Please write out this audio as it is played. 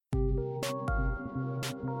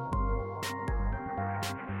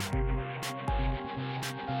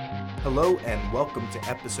Hello and welcome to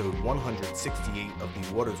episode 168 of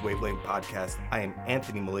the Waters Wavelength podcast. I am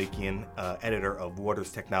Anthony Malakian, editor of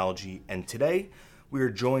Waters Technology, and today we are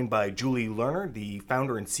joined by Julie Lerner, the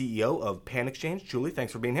founder and CEO of PanXchange. Julie,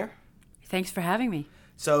 thanks for being here. Thanks for having me.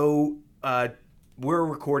 So we're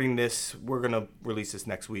recording this. We're going to release this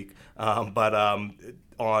next week, but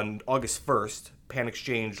on August 1st,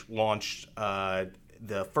 PanXchange launched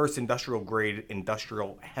the first industrial-grade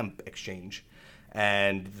industrial hemp exchange.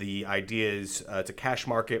 And the idea is it's a cash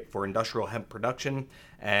market for industrial hemp production,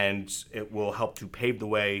 and it will help to pave the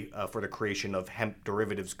way for the creation of hemp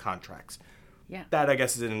derivatives contracts. Yeah. That, I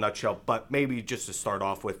guess, is in a nutshell, but maybe just to start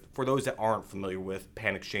off with, for those that aren't familiar with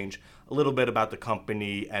PanXchange, a little bit about the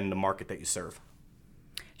company and the market that you serve.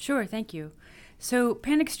 Sure, thank you. So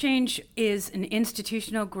PanXchange is an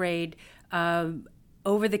institutional grade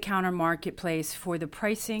over-the-counter marketplace for the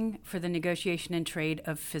pricing, for the negotiation and trade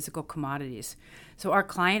of physical commodities. So our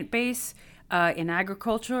client base in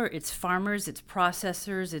agriculture, it's farmers, it's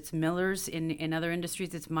processors, it's millers. In other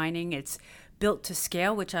industries, it's mining. It's built to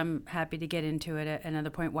scale, which I'm happy to get into at another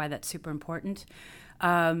point why that's super important.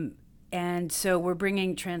 And so we're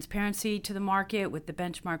bringing transparency to the market with the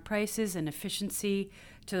benchmark prices and efficiency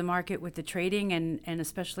to the market with the trading, and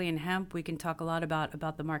especially in hemp, we can talk a lot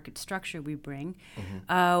about the market structure we bring.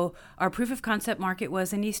 Mm-hmm. Our proof of concept market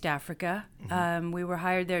was in East Africa. Mm-hmm. We were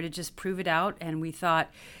hired there to just prove it out, and we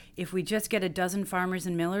thought if we just get a dozen farmers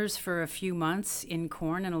and millers for a few months in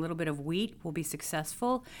corn and a little bit of wheat, we'll be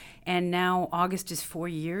successful. And now August is 4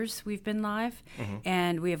 years we've been live, mm-hmm.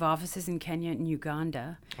 and we have offices in Kenya and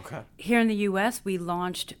Uganda. Okay. Here in the U.S., we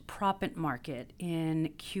launched Proppant Market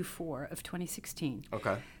in Q4 of 2016.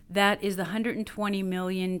 Okay. That is the 120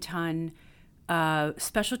 million ton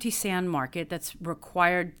specialty sand market that's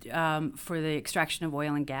required for the extraction of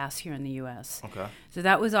oil and gas here in the U.S. Okay. So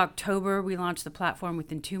that was October. We launched the platform.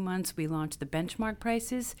 Within 2 months, we launched the benchmark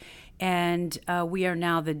prices, and we are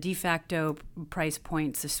now the de facto price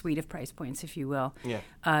points, the suite of price points, if you will,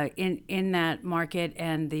 in that market,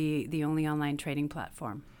 and the only online trading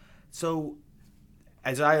platform. So,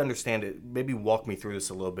 as I understand it, maybe walk me through this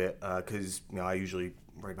a little bit, because I usually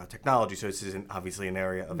write about technology, so this isn't obviously an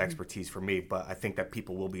area of expertise for me, but I think that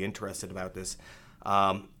people will be interested about this.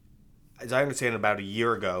 As I understand, about a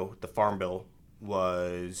year ago, the Farm Bill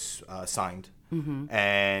was signed, mm-hmm.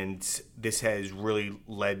 and this has really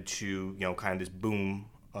led to kind of this boom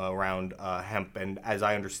around hemp. And as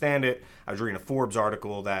I understand it, I was reading a Forbes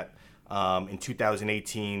article that in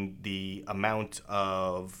 2018, the amount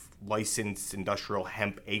of licensed industrial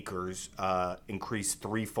hemp acres increased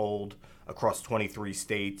threefold across 23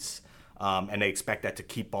 states, and they expect that to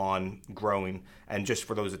keep on growing. And just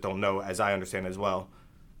for those that don't know, as I understand as well,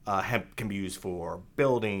 hemp can be used for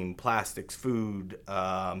building, plastics, food,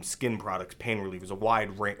 skin products, pain relievers, a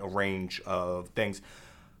wide range of things.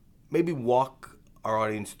 Maybe walk our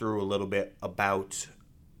audience through a little bit about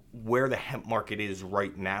where the hemp market is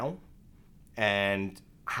right now and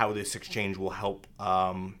how this exchange will help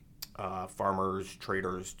farmers,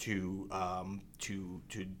 traders to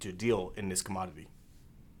deal in this commodity.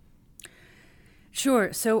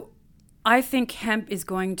 Sure. So I think hemp is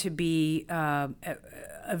going to be a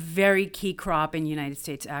very key crop in United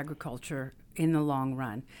States agriculture in the long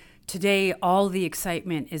run. Today, all the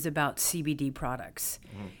excitement is about CBD products,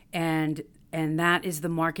 mm-hmm. and that is the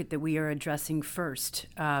market that we are addressing first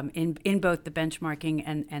in both the benchmarking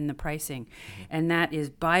and the pricing. Mm-hmm. And that is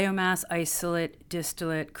biomass, isolate,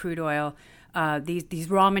 distillate, crude oil, these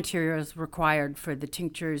raw materials required for the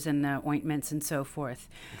tinctures and the ointments and so forth.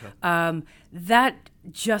 Okay. That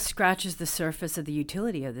just scratches the surface of the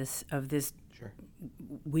utility of this sure.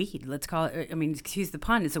 weed. Let's call it. I mean, excuse the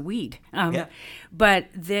pun. It's a weed. But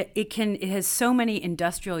it has so many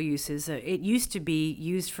industrial uses. It used to be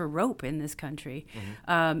used for rope in this country.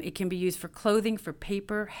 Mm-hmm. It can be used for clothing, for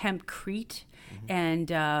paper, hempcrete,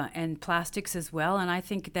 mm-hmm. and plastics as well. And I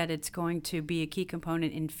think that it's going to be a key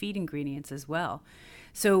component in feed ingredients as well.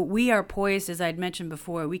 So we are poised, as I'd mentioned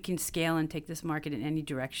before, we can scale and take this market in any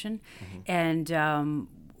direction. Mm-hmm. And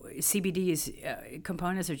CBD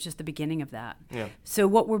components are just the beginning of that. Yeah. So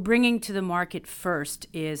what we're bringing to the market first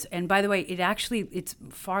is, and by the way, it's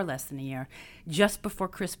far less than a year, just before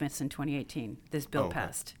Christmas in 2018, this bill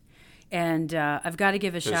passed. And I've got to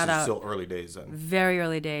give a shout out. This is still early days then. Very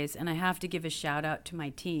early days. And I have to give a shout out to my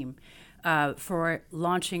team for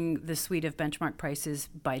launching the suite of benchmark prices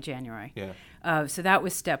by January. Yeah. So that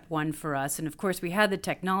was step one for us. And of course, we had the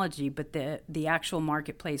technology, but the actual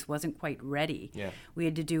marketplace wasn't quite ready. Yeah. We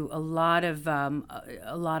had to do a lot of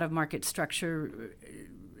market structure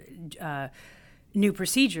new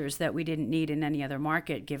procedures that we didn't need in any other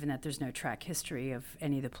market, given that there's no track history of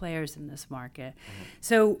any of the players in this market.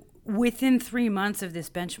 So within 3 months of this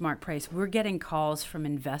benchmark price, we're getting calls from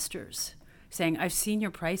investors saying, I've seen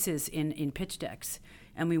your prices in pitch decks,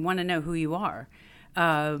 and we want to know who you are.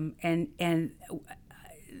 And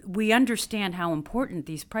we understand how important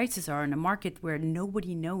these prices are in a market where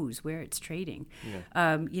nobody knows where it's trading.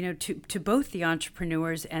 To both the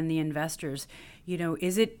entrepreneurs and the investors,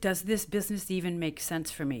 does this business even make sense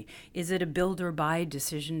for me? Is it a build or buy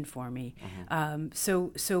decision for me?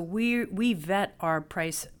 So we vet our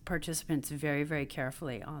price participants very, very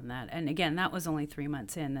carefully on that. And again, that was only 3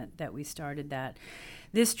 months in that we started that.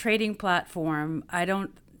 This trading platform,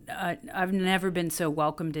 I've never been so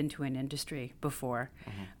welcomed into an industry before.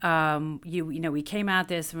 We came at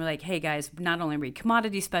this and we're like, hey guys, not only are we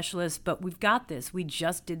commodity specialists, but we've got this. We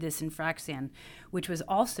just did this in Fraxan, which was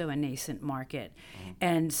also a nascent market.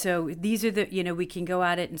 And so these are we can go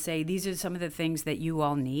at it and say, these are some of the things that you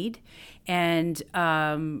all need. And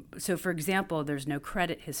so for example, there's no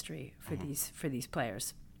credit history for these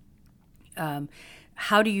players.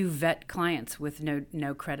 How do you vet clients with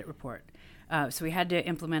no credit report? So we had to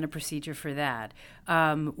implement a procedure for that.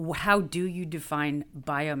 How do you define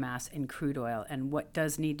biomass in crude oil, and what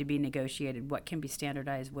does need to be negotiated? What can be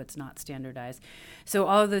standardized? What's not standardized? So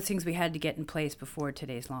all of those things we had to get in place before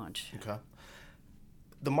today's launch. Okay.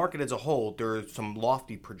 The market as a whole, there are some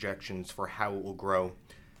lofty projections for how it will grow.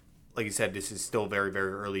 Like you said, this is still very,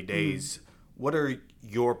 very early days. What are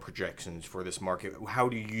your projections for this market?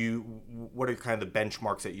 What are kind of the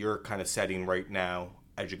benchmarks that you're kind of setting right now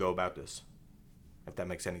as you go about this? If that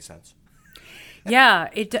makes any sense. Yeah,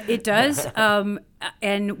 it does.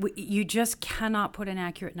 And you just cannot put an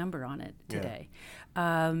accurate number on it today.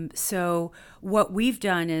 So what we've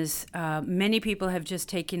done is many people have just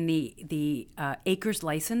taken the acres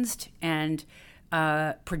licensed and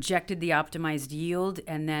projected the optimized yield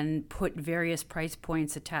and then put various price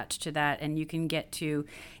points attached to that, and you can get to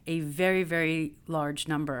a very, very large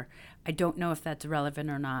number. I don't know if that's relevant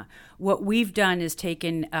or not. What we've done is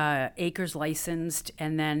taken acres licensed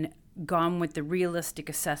and then gone with the realistic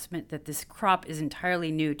assessment that this crop is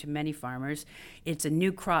entirely new to many farmers. It's a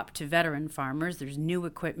new crop to veteran farmers. There's new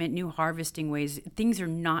equipment, new harvesting ways. Things are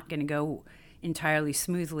not going to go entirely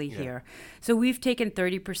smoothly here. So we've taken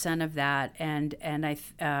 30% of that, and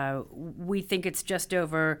we think it's just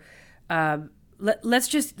over. Let's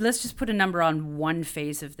just put a number on one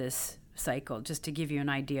phase of this cycle, just to give you an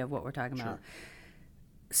idea of what we're talking about.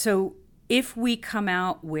 So if we come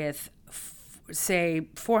out with, say,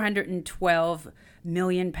 412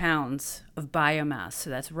 million pounds of biomass,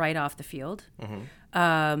 so that's right off the field,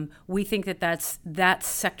 we think that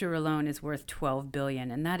sector alone is worth $12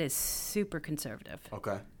 billion, and that is super conservative.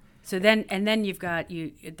 Okay. So then you've got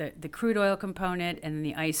the crude oil component, and then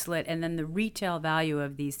the isolate, and then the retail value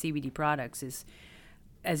of these CBD products is,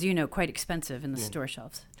 as you know, quite expensive in the store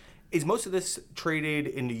shelves. Is most of this traded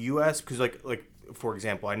in the U.S.? Because, like for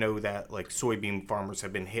example, I know that soybean farmers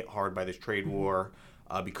have been hit hard by this trade war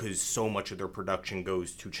because so much of their production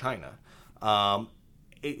goes to China.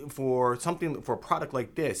 For a product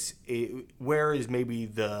like this, where is maybe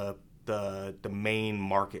the main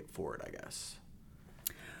market for it, I guess?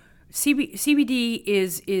 CBD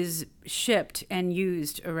is shipped and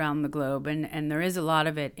used around the globe, and there is a lot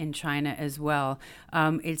of it in China as well.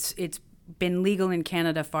 It's been legal in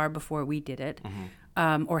Canada far before we did it.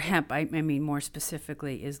 Or hemp, I mean, more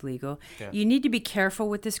specifically, is legal. Yeah. You need to be careful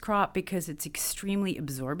with this crop because it's extremely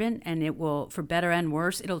absorbent, and it will, for better and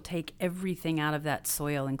worse, it'll take everything out of that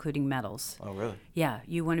soil, including metals. Oh, really? Yeah,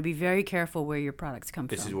 you want to be very careful where your products come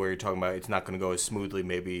from. This is where you're talking about it's not going to go as smoothly,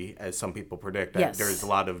 maybe, as some people predict. Yes. There's a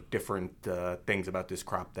lot of different things about this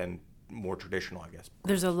crop than more traditional, I guess.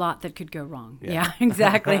 There's a lot that could go wrong. Yeah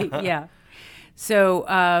exactly. Yeah.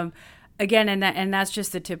 So, again, and that's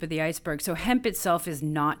just the tip of the iceberg. So hemp itself is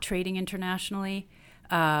not trading internationally,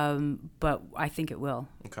 but I think it will.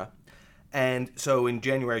 Okay. And so in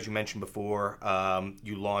January, as you mentioned before,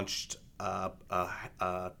 you launched a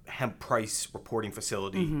hemp price reporting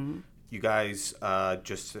facility. You guys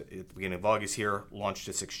just at the beginning of August here launched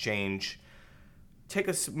this exchange. Take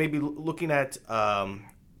us maybe looking at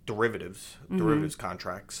derivatives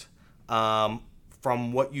contracts.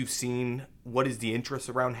 From what you've seen, what is the interest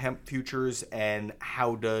around hemp futures, and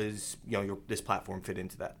how does this platform fit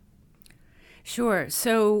into that? Sure.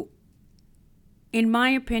 So, in my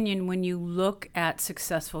opinion, when you look at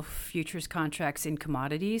successful futures contracts in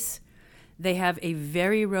commodities, they have a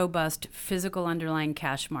very robust physical underlying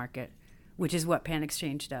cash market, which is what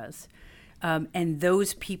PanXchange does. And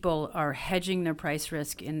those people are hedging their price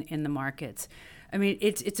risk in the markets. I mean,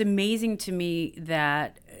 it's amazing to me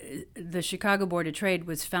that the Chicago Board of Trade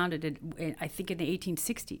was founded, I think, in the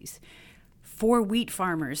 1860s for wheat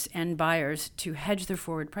farmers and buyers to hedge their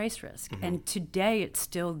forward price risk. Mm-hmm. And today it's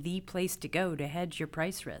still the place to go to hedge your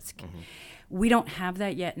price risk. Mm-hmm. We don't have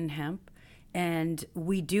that yet in hemp. And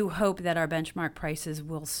we do hope that our benchmark prices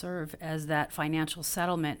will serve as that financial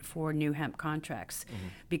settlement for new hemp contracts,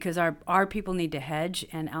 because our people need to hedge,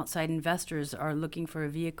 and outside investors are looking for a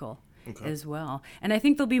vehicle as well. And I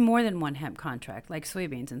think there'll be more than one hemp contract, like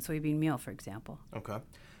soybeans and soybean meal, for example. Okay.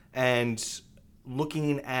 And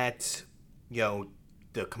looking at,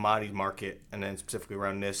 the commodity market, and then specifically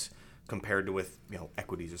around this compared to with,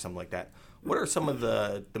 equities or something like that, what are some of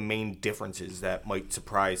the main differences that might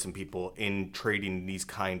surprise some people in trading these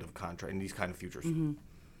kind of contracts, in these kind of futures? Mm-hmm.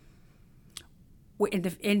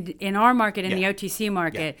 In our market, in the OTC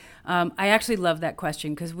market, I actually love that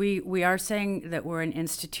question, because we are saying that we're an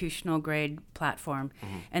institutional grade platform.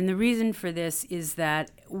 Mm-hmm. And the reason for this is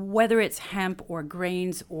that whether it's hemp or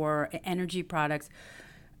grains or energy products,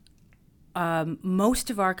 most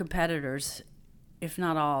of our competitors, if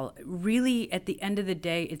not all, really at the end of the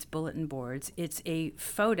day, it's bulletin boards. It's a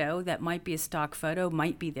photo that might be a stock photo,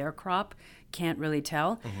 might be their crop, can't really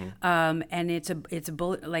tell. Mm-hmm. And it's a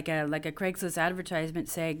bullet, like a Craigslist advertisement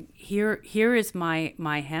saying, here is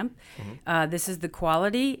my hemp. Mm-hmm. This is the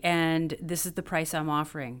quality, and this is the price I'm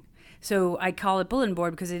offering. So I call it bulletin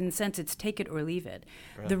board because in a sense it's take it or leave it.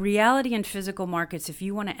 Right. The reality in physical markets, if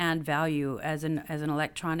you want to add value as an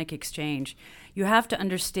electronic exchange, you have to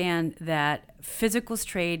understand that physicals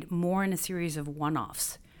trade more in a series of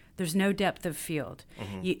one-offs. There's no depth of field.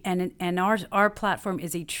 Mm-hmm. And our platform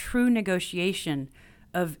is a true negotiation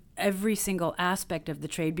of every single aspect of the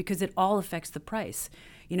trade, because it all affects the price.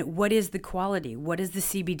 What is the quality? What is the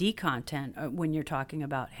CBD content when you're talking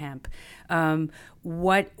about hemp?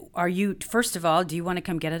 What are you, first of all, do you want to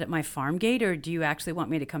come get it at my farm gate, or do you actually want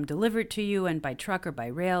me to come deliver it to you, and by truck or by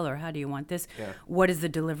rail, or how do you want this? Yeah. What is the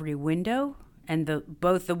delivery window? And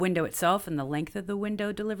both the window itself and the length of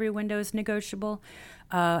the delivery window is negotiable.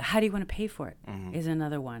 How do you want to pay for it? Mm-hmm. Is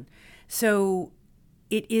another one. So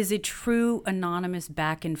it is a true anonymous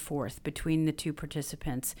back and forth between the two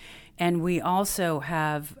participants. And we also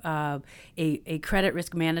have a credit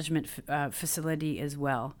risk management facility as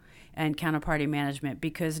well, and counterparty management,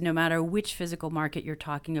 because no matter which physical market you're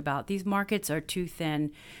talking about, these markets are too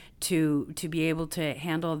thin to be able to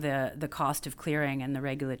handle the cost of clearing and the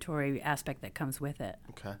regulatory aspect that comes with it.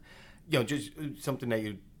 Okay. Just something that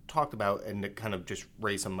you talked about, and it kind of just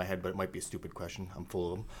raised some in my head, but it might be a stupid question, I'm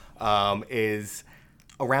full of them, is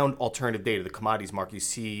around alternative data, the commodities market. You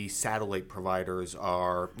see satellite providers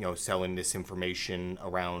are, selling this information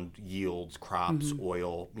around yields, crops, mm-hmm.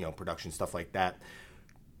 oil, production, stuff like that.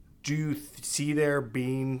 Do you see there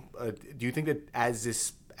being? Do you think that as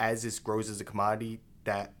this grows as a commodity,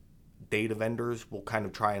 that data vendors will kind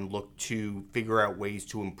of try and look to figure out ways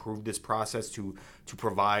to improve this process to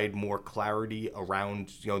provide more clarity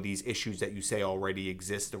around these issues that you say already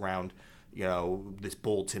exist around this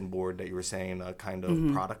bulletin board that you were saying, a kind of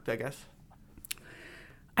mm-hmm. product, I guess?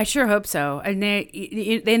 I sure hope so. And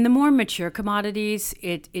in the more mature commodities,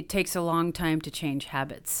 it takes a long time to change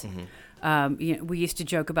habits. Mm-hmm. We used to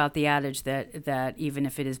joke about the adage that even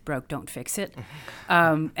if it is broke, don't fix it.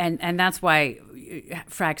 And that's why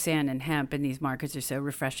frac sand and hemp in these markets are so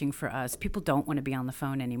refreshing for us. People don't want to be on the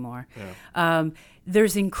phone anymore. Yeah.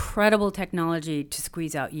 There's incredible technology to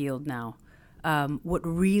squeeze out yield now. What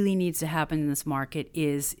really needs to happen in this market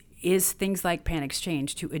is things like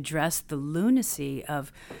PanXchange to address the lunacy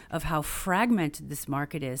of how fragmented this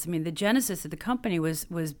market is. I mean, the genesis of the company was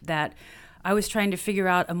that I was trying to figure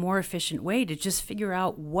out a more efficient way to just figure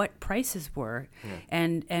out what prices were,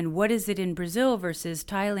 and what is it in Brazil versus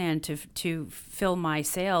Thailand to fill my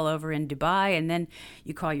sale over in Dubai, and then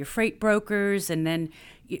you call your freight brokers, and then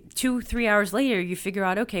 2-3 hours later you figure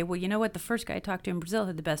out, okay, well, you know what, the first guy I talked to in Brazil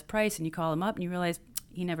had the best price, and you call him up and you realize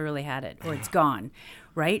he never really had it, or it's gone,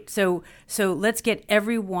 right? So let's get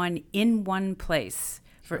everyone in one place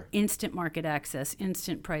for instant market access,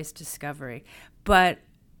 instant price discovery, but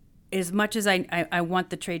as much as I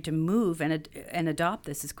want the trade to move and adopt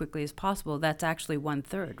this as quickly as possible, that's actually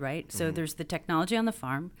 1/3, right? Mm-hmm. So there's the technology on the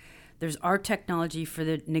farm, there's our technology for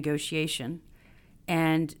the negotiation,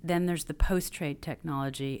 and then there's the post-trade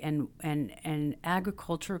technology. And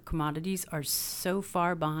agricultural commodities are so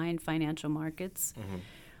far behind financial markets. Mm-hmm.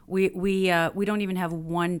 We don't even have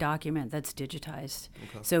one document that's digitized.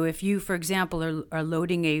 Okay. So if you, for example, are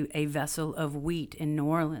loading a vessel of wheat in New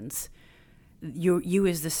Orleans, you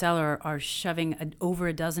as the seller are shoving over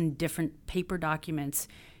a dozen different paper documents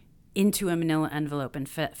into a manila envelope and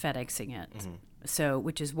FedExing it. Mm-hmm. So,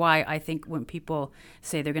 which is why I think when people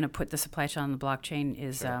say they're going to put the supply chain on the blockchain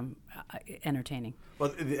is entertaining.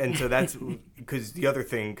 Well, and so that's because the other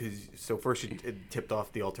thing, so first it tipped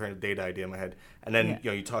off the alternative data idea in my head, and then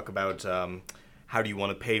you talk about how do you want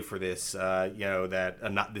to pay for this,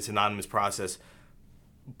 this anonymous process.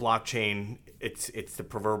 Blockchain, it's the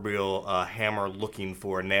proverbial hammer looking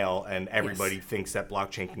for a nail, and everybody thinks that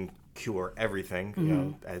blockchain can cure everything.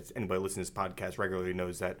 Mm-hmm. As anybody listening to this podcast regularly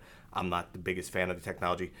knows that I'm not the biggest fan of the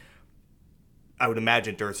technology. I would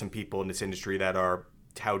imagine there are some people in this industry that are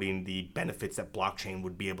touting the benefits that blockchain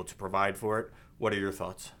would be able to provide for it. What are your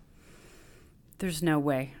thoughts? There's no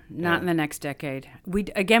way. Not in the next decade. We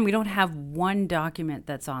don't have one document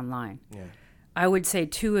that's online. Yeah. I would say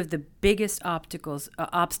two of the biggest obstacles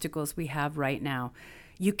we have right now.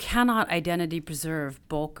 You cannot identity preserve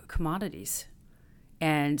bulk commodities.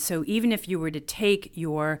 And so even if you were to take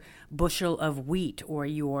your bushel of wheat or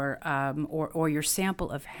your or your sample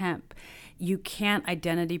of hemp, you can't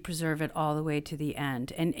identity preserve it all the way to the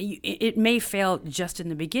end. And it may fail just in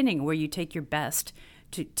the beginning, where you take your best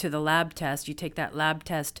to the lab test. You take that lab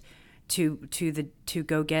test to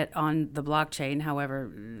go get on the blockchain,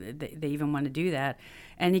 however they even want to do that,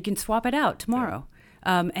 and you can swap it out tomorrow.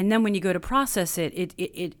 Yeah. And then when you go to process it,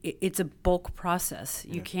 it's a bulk process.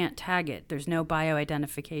 You can't tag it. There's no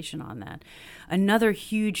bioidentification on that. Another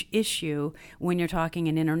huge issue when you're talking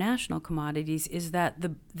in international commodities is that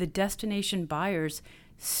the destination buyers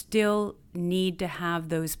still need to have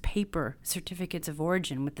those paper certificates of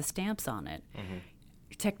origin with the stamps on it.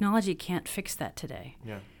 Mm-hmm. Technology can't fix that today.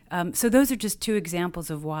 Yeah. So those are just two examples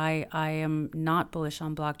of why I am not bullish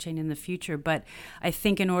on blockchain in the future. But I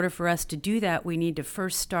think in order for us to do that, we need to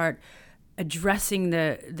first start addressing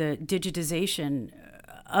the digitization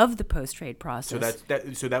of the post-trade process.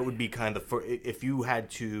 So that would be kind of if you had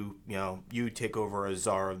to, you take over as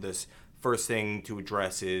czar of this, first thing to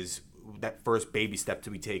address is that first baby step to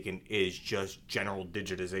be taken is just general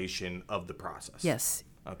digitization of the process. Yes.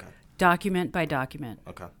 Okay. Document by document.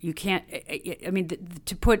 Okay. You can't. I mean,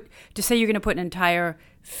 to say you're going to put an entire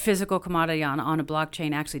physical commodity on a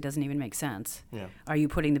blockchain actually doesn't even make sense. Yeah. Are you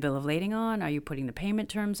putting the bill of lading on? Are you putting the payment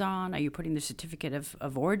terms on? Are you putting the certificate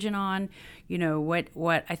of origin on?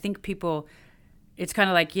 What I think people. It's kind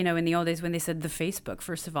of like, in the old days when they said the Facebook.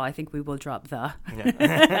 First of all, I think we will drop the.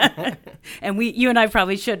 Yeah. And you and I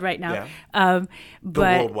probably should right now. Yeah.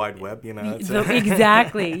 But the World Wide Web,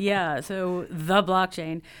 exactly, yeah. So the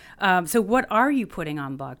blockchain. So what are you putting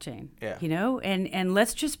on blockchain? Yeah. And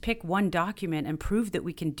let's just pick one document and prove that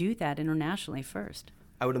we can do that internationally first.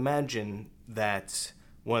 I would imagine that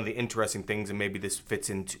one of the interesting things, and maybe this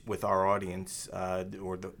fits in with our audience,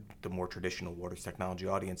 or the more traditional Waters Technology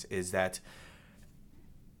audience, is that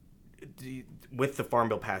with the Farm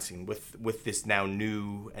Bill passing, with this now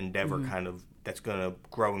new endeavor kind of that's going to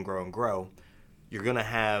grow and grow and grow, you're going to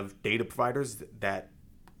have data providers that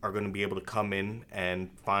are going to be able to come in and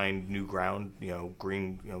find new ground,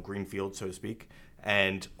 green field, so to speak,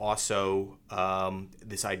 and also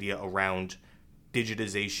this idea around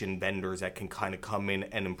digitization vendors that can kind of come in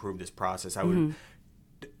and improve this process. I would,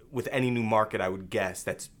 with any new market, I would guess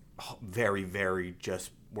that's very, very just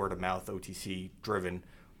word of mouth, OTC driven.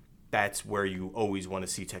 That's where you always want to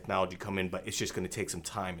see technology come in, but it's just going to take some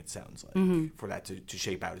time, it sounds like, for that to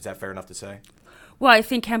shape out. Is that fair enough to say? Well, I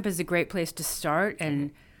think hemp is a great place to start.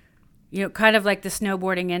 And, kind of like the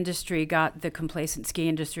snowboarding industry got the complacent ski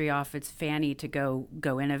industry off its fanny to go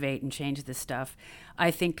innovate and change this stuff. I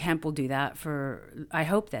think hemp will do that I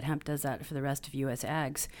hope that hemp does that for the rest of U.S.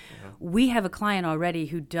 ags. We have a client already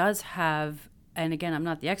who does have, and again, I'm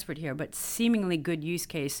not the expert here, but seemingly good use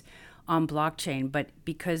case on blockchain, but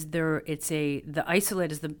because the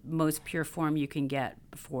isolate is the most pure form you can get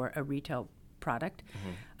for a retail product.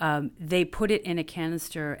 They put it in a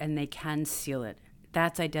canister and they can seal it.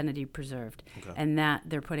 That's identity preserved, and that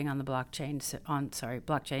they're putting on the blockchain.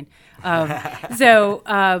 Blockchain.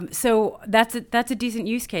 So that's a decent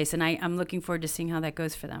use case, and I'm looking forward to seeing how that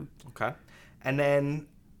goes for them. Okay, and then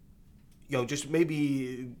just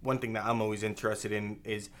maybe one thing that I'm always interested in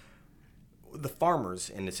is the farmers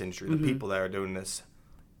in this industry, the people that are doing this.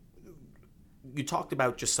 You talked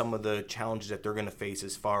about just some of the challenges that they're going to face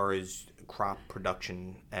as far as crop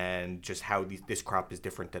production and just how this crop is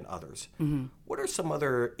different than others. What are some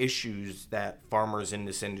other issues that farmers in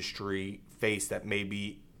this industry face that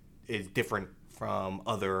maybe is different from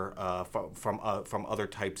other from other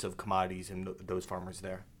types of commodities and those farmers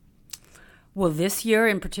there? Well, this year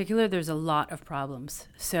in particular, there's a lot of problems.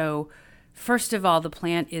 So first of all, the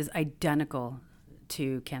plant is identical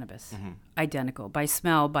to cannabis, identical by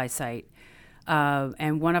smell, by sight.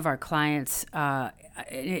 And one of our clients,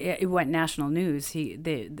 it went national news.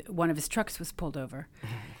 One of his trucks was pulled over,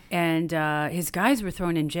 and his guys were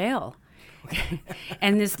thrown in jail.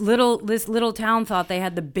 And this little town thought they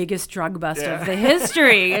had the biggest drug bust of the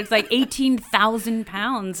history. It's like 18,000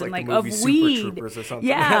 pounds and of weed. Or something.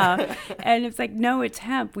 Yeah, and it's like, no, it's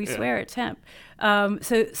hemp. We swear it's hemp.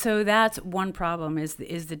 So that's one problem is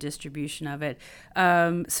the distribution of it.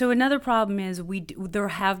 So another problem is there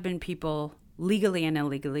have been people legally and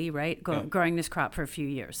illegally, right, growing this crop for a few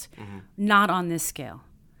years, not on this scale.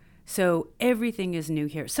 So everything is new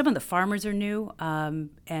here. Some of the farmers are new,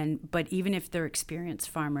 but even if they're experienced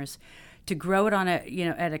farmers, to grow it on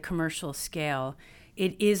at a commercial scale,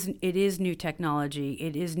 it is new technology.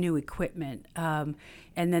 It is new equipment, and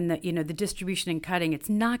then the distribution and cutting. It's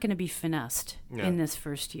not going to be finessed in this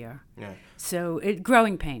first year. Yeah. So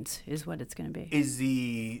growing pains is what it's going to be. Is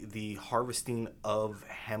the harvesting of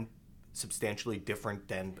hemp substantially different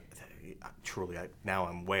than? Truly, now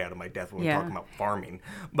I'm way out of my depth when we're talking about farming.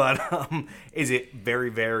 But is it very,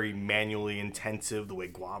 very manually intensive the way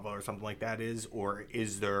guava or something like that is? Or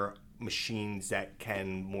is there machines that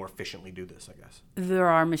can more efficiently do this, I guess? There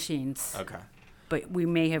are machines. Okay. But we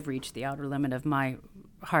may have reached the outer limit of my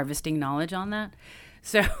harvesting knowledge on that.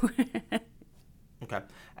 So. Okay.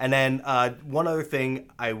 And then one other thing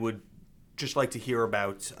I would just like to hear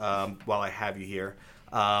about while I have you here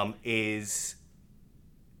is...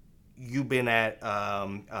 You've been at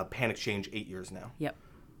PanXchange 8 years now. Yep.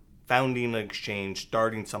 Founding an exchange,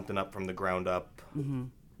 starting something up from the ground up. Mm-hmm.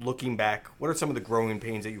 Looking back, what are some of the growing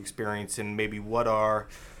pains that you experienced, and maybe what are,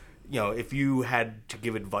 if you had to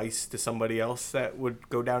give advice to somebody else that would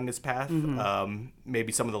go down this path,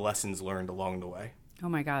 maybe some of the lessons learned along the way? Oh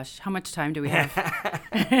my gosh, how much time do we have?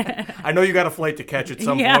 I know you got a flight to catch at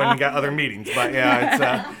some point and got other meetings, but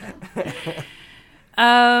it's...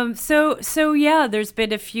 So yeah, there's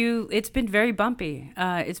been a few, it's been very bumpy.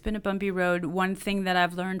 It's been a bumpy road. One thing that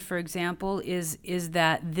I've learned, for example, is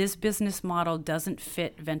that this business model doesn't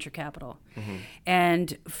fit venture capital. Mm-hmm.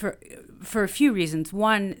 And for a few reasons.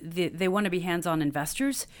 One, they want to be hands-on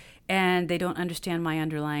investors, and they don't understand my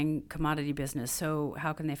underlying commodity business. So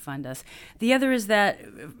how can they fund us? The other is that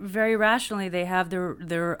very rationally, they have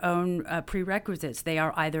their own prerequisites. They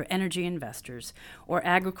are either energy investors or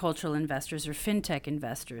agricultural investors or fintech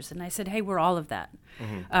investors. And I said, hey, we're all of that.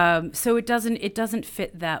 Mm-hmm. So it doesn't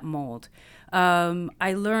fit that mold.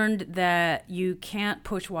 I learned that you can't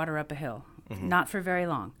push water up a hill, not for very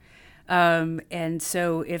long. And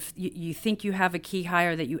so if you think you have a key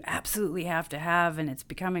hire that you absolutely have to have and it's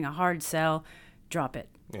becoming a hard sell, drop it.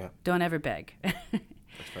 Yeah. Don't ever beg. That's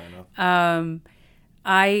fair enough.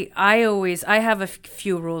 I have a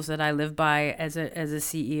few rules that I live by as a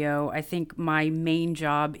CEO. I think my main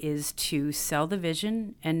job is to sell the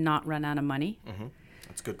vision and not run out of money. Mm-hmm.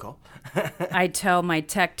 That's a good call. I tell my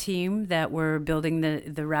tech team that we're building the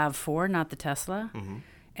RAV4, not the Tesla. Mm-hmm.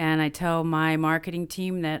 And I tell my marketing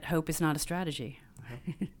team that hope is not a strategy.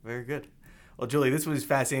 Very good. Well, Julie, this was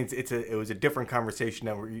fascinating. It was a different conversation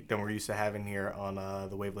than we're used to having here on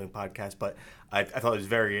the Wavelength podcast, but I thought it was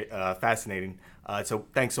very fascinating. So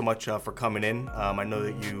thanks so much for coming in. I know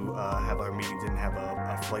that you have other meetings and have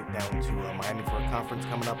a flight down to Miami for a conference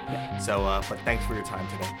coming up. Yeah. So, but thanks for your time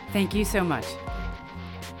today. Thank you so much.